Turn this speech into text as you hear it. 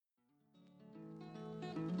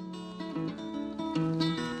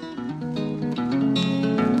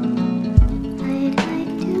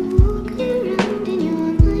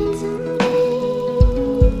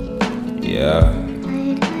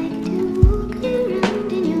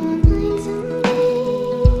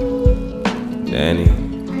Danny.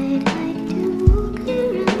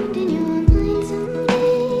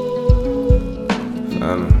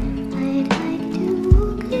 Found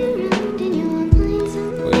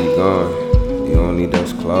where you going? You don't need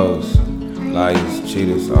those clothes. Liars,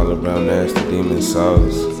 cheaters, all around nasty demon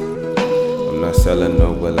souls. I'm not selling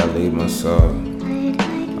no, will I leave my soul?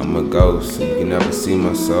 I'm a ghost, so you can never see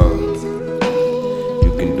my soul.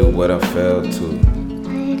 You can do what I failed to.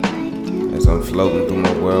 As I'm floating through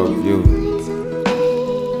my worldview,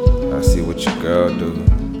 I see what your girl do.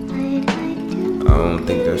 I don't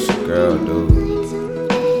think that's your girl, dude.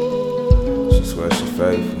 She swears she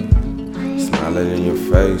faithful. Smiling in your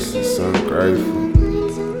face, it's ungrateful.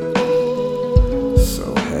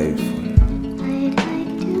 So hateful.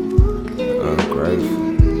 Ungrateful.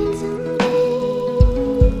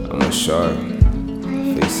 I'm a shark,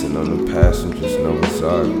 facing on the passengers, no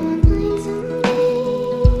resort.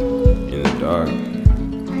 In the dark,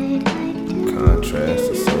 the contrast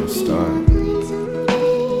is so stark.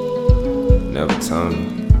 Never Tony,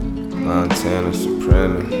 Montana,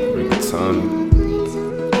 Soprano, Rigatoni.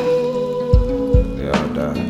 They all died.